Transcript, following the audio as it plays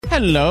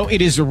Hello,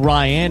 it is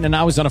Ryan, and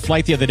I was on a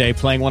flight the other day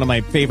playing one of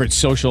my favorite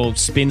social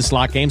spin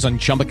slot games on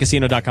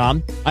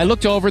ChumbaCasino.com. I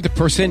looked over at the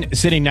person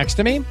sitting next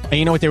to me, and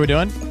you know what they were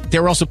doing? They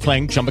were also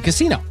playing Chumba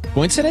Casino.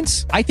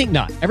 Coincidence? I think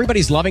not.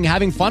 Everybody's loving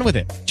having fun with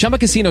it. Chumba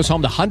Casino is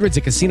home to hundreds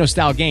of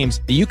casino-style games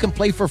that you can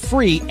play for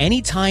free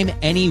anytime,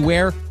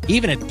 anywhere,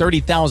 even at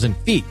 30,000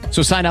 feet.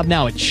 So sign up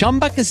now at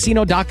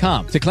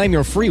ChumbaCasino.com to claim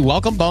your free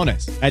welcome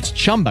bonus. That's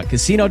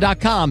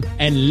ChumbaCasino.com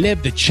and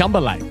live the Chumba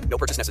life. No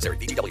purchase necessary.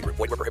 VGW. Void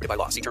where prohibited by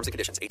law. See terms and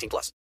conditions.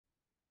 18+.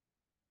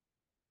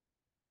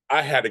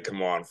 I had to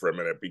come on for a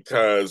minute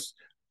because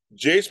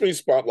JSB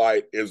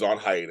Spotlight is on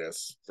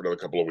hiatus for another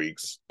couple of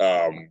weeks.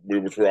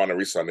 Which we're on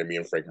every Sunday, me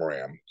and Frank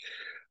Moran.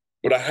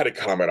 But I had to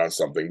comment on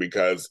something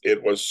because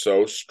it was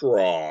so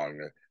strong,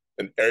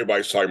 and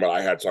everybody's talking about it.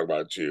 I had to talk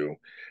about it too.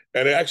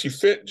 And it actually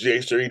fit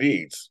Jay's Dirty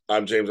Deeds.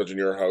 I'm James Hudson,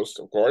 your host,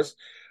 of course.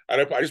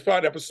 And I just put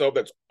an episode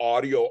that's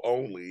audio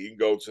only. You can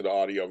go to the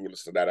audio and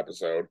listen to that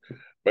episode.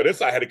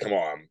 But I had to come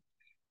on.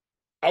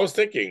 I was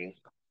thinking,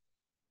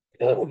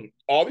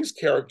 all these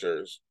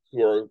characters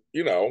who are,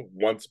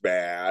 once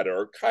bad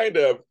or kind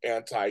of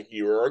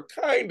anti-hero or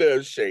kind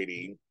of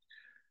shady,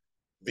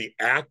 the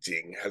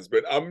acting has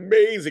been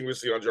amazing to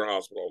see on General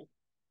Hospital.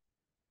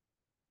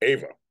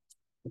 Ava.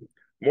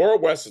 Maura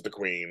West is the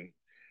queen.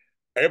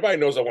 Everybody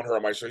knows I want her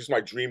on my show. She's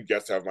my dream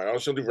guest to have my own.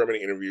 She don't do very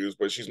many interviews,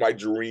 but she's my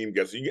dream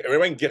guest.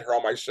 Everybody can get her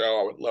on my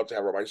show. I would love to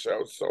have her on my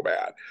show so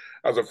bad.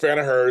 I was a fan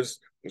of hers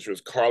when she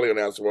was Carly on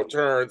As the World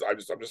Turns. I'm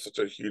just such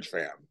a huge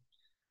fan.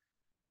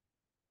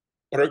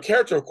 But her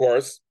character, of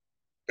course,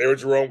 Ava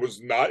Jerome,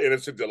 was not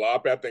innocent, did a lot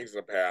of bad things in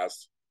the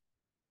past.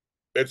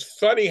 It's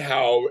funny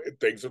how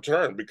things have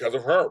turned because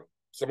of her.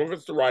 Some of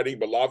it's the writing,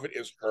 but a lot of it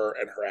is her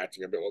and her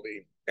acting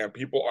ability. And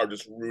people are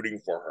just rooting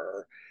for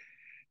her.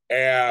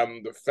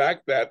 And the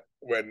fact that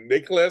when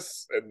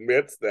Nicholas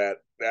admits that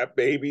that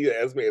baby that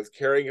Esme is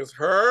carrying is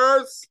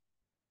hers,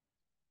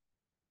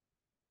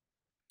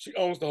 she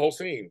owns the whole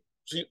scene.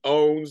 She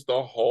owns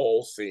the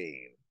whole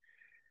scene.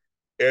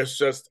 It's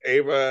just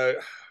Ava,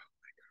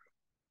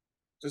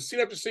 just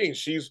scene after scene,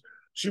 she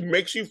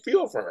makes you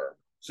feel for her.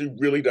 She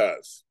really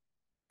does.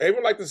 I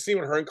even like the scene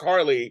with her and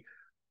Carly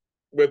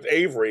with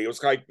Avery. It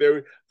was like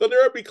they'll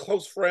never be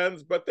close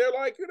friends, but they're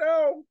like,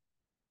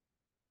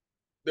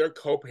 they're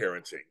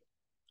co-parenting.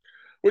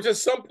 Which at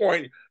some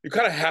point, you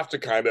kind of have to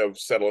kind of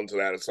settle into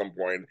that at some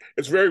point.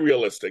 It's very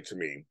realistic to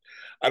me.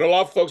 I know a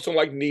lot of folks don't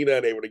like Nina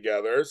and Ava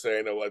together,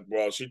 saying,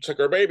 well, she took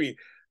her baby.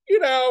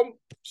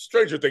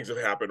 Stranger things have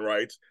happened,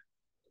 right?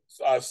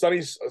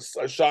 Sonny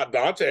shot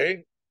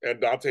Dante, and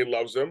Dante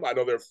loves him. I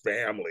know they're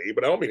family,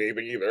 but I don't mean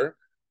anything either.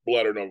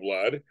 Blood or no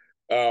blood.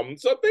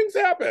 So things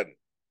happen.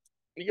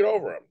 You get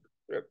over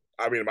them.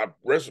 I mean, in my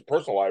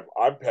personal life,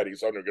 I'm petty,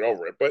 so I don't get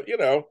over it. But,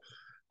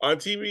 on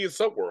TV, it's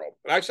Soap World.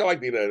 And actually, I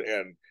like Nina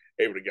and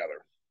Ava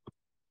together.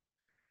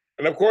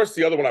 And of course,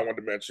 the other one I wanted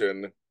to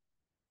mention,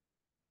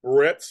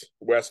 Britt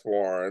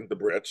Westbourne, the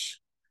Britch,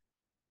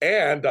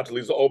 and Dr.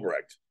 Liesl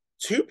Obrecht.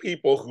 Two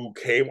people who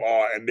came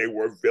on and they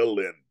were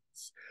villains.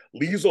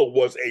 Liesl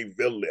was a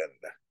villain.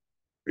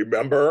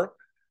 Remember?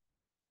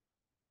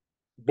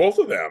 Both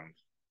of them.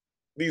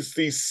 These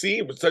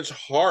scenes with such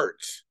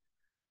heart.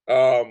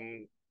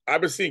 I've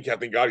been seeing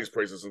Kathleen Gotti's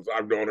praises since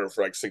I've known her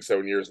for like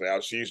 6-7 years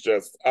now. She's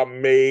just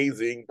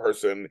amazing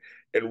person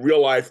in real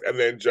life and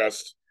then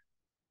just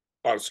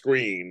on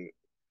screen.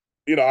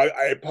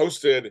 I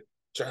posted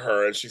to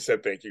her and she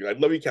said, thank you. I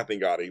love you,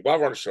 Kathleen Gotti. We'll have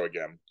her on the show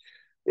again.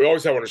 We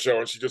always have her on the show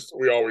and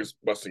we always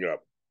busting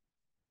up.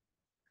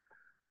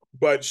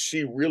 But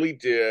she really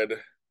did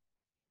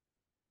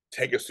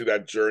take us through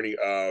that journey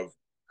of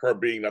her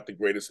being not the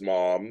greatest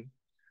mom,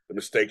 the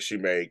mistakes she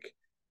make,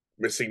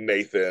 missing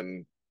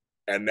Nathan,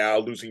 and now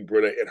losing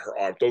Britta in her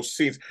arms. Those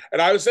scenes.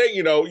 And I was saying,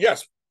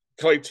 yes,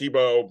 Kelly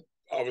Thibault,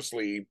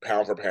 obviously,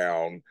 pound for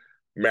pound,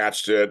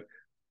 matched it.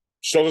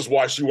 Showed us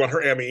why she won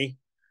her Emmy.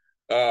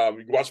 You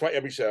can watch my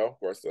Emmy show, of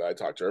course, I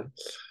talked to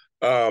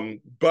her.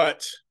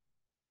 But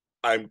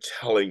I am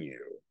telling you,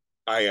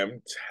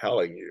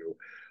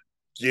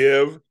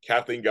 give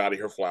Kathleen Gotti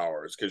her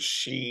flowers, because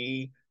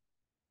she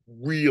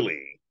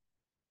really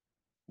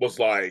was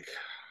like,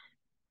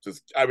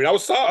 I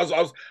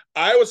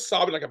was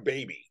sobbing like a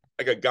baby.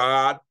 Like a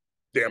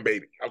goddamn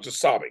baby. I was just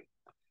sobbing.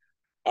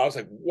 I was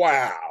like,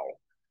 wow.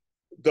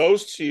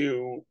 Those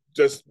two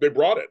they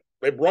brought it.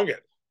 They brung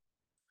it.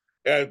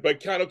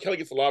 But I know Kelly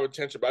gets a lot of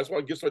attention, but I just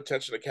want to give some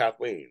attention to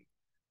Kathleen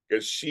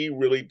because she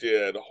really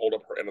did hold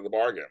up her end of the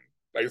bargain.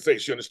 Like I say,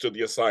 she understood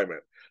the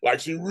assignment.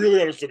 Like she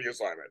really understood the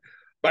assignment.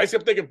 But I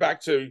kept thinking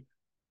back to,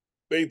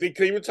 they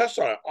could even touch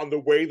on it, on the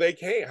way they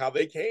came, how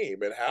they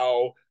came, and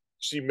how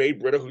she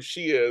made Britta who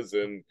she is,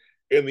 and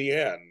in the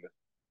end,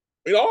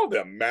 all of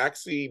them,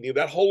 Maxie,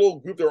 that whole little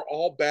group, they're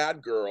all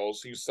bad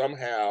girls who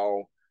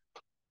somehow,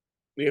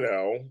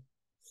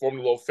 formed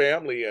a little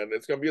family, and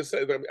it's going to be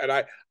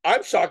and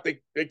I'm shocked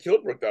they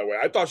killed Brooke that way.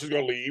 I thought she was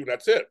going to leave, and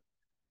that's it.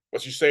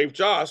 But she saved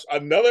Josh,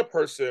 another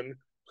person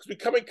who's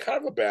becoming kind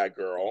of a bad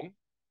girl.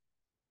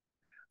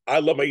 I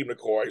love Maggie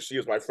McCoy. She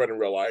is my friend in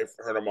real life.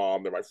 Her and her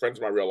mom, they're my friends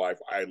in my real life.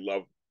 I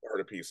love her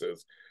to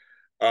pieces.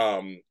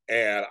 And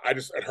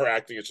her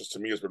acting is just, to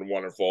me, has been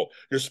wonderful.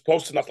 You're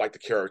supposed to not like the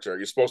character.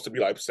 You're supposed to be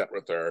like upset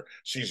with her.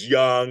 She's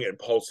young,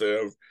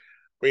 impulsive.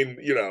 I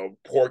mean,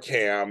 poor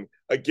Cam.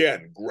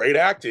 Again, great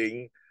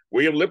acting.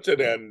 William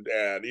Lipton and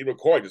Ian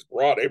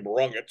McCoy they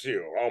brung it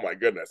too. Oh my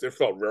goodness. It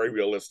felt very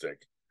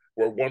realistic,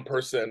 where one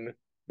person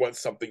wants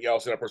something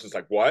else and that person's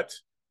like, what?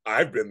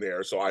 I've been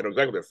there, so I know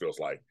exactly what it feels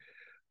like.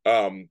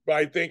 But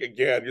I think,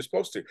 again, you're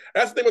supposed to.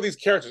 That's the thing with these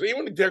characters.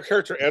 Even their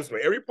character Esme,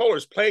 Amy Poehler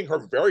is playing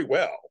her very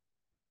well.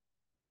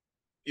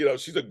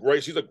 She's a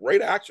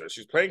great actress.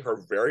 She's playing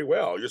her very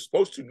well. You're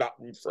supposed to not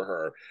root for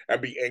her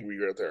and be angry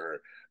with her.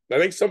 And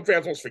I think some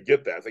fans almost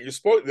forget that. That's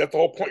the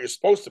whole point. You're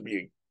supposed to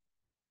be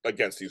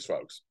against these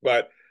folks.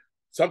 But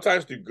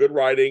sometimes through good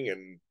writing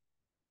and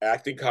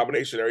acting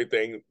combination,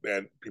 everything,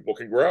 and people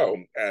can grow.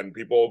 And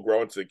people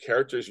grow into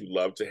characters you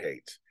love to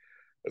hate.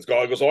 It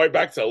goes all the way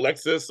back to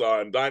Alexis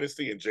on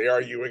Dynasty and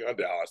J.R. Ewing on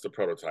Dallas, the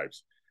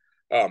prototypes.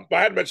 But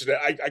I had mentioned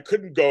that I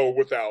couldn't go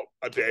without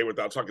a day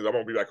without talking, because I'm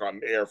going to be back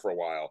on air for a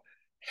while.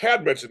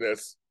 Had mentioned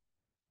this.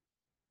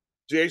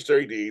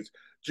 GH30Ds.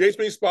 James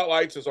Bean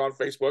Spotlights is on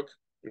Facebook.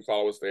 You can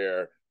follow us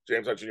there.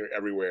 James Hunt Jr.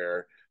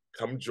 everywhere.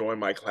 Come join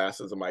my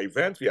classes and my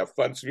events. We have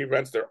fun swim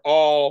events. They're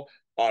all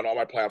on all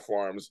my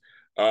platforms.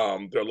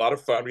 They're a lot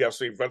of fun. We have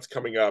some events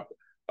coming up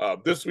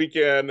this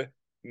weekend,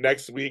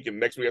 next week, and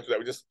next week after that.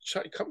 We just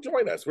come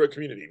join us. We're a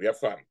community. We have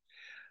fun.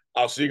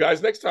 I'll see you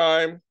guys next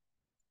time.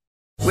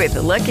 With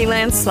the Lucky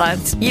Land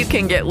Slots, you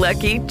can get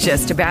lucky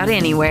just about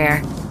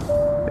anywhere.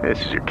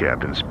 This is your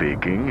captain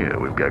speaking.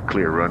 We've got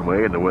clear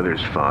runway and the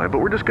weather's fine, but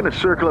we're just going to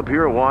circle up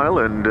here a while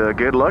and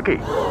get lucky.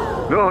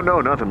 No,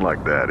 nothing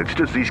like that. It's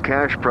just these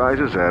cash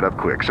prizes add up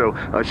quick. So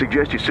I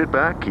suggest you sit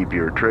back, keep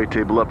your tray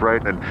table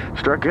upright, and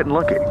start getting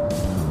lucky.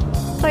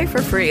 Play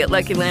for free at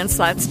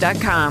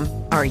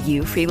LuckyLandSlots.com. Are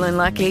you feeling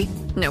lucky?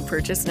 No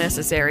purchase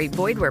necessary.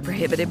 Void where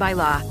prohibited by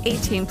law.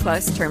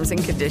 18+ terms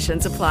and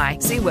conditions apply.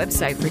 See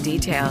website for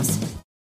details.